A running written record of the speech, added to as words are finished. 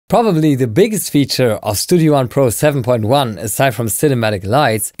Probably the biggest feature of Studio One Pro 7.1, aside from cinematic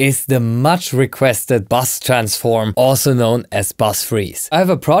lights, is the much requested bus transform, also known as bus freeze. I have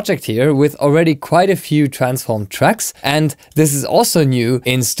a project here with already quite a few transformed tracks, and this is also new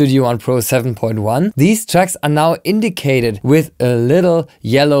in Studio One Pro 7.1. These tracks are now indicated with a little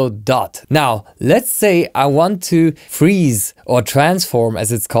yellow dot. Now, let's say I want to freeze or transform,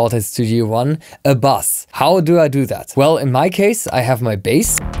 as it's called in Studio One, a bus. How do I do that? Well, in my case, I have my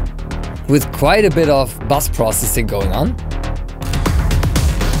bass with quite a bit of bus processing going on.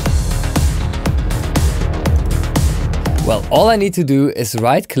 Well, all I need to do is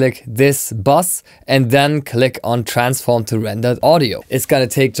right click this bus and then click on transform to rendered audio. It's gonna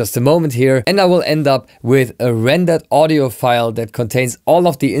take just a moment here and I will end up with a rendered audio file that contains all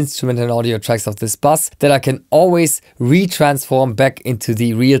of the instrument and audio tracks of this bus that I can always retransform back into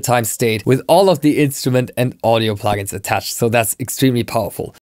the real-time state with all of the instrument and audio plugins attached. So that's extremely powerful.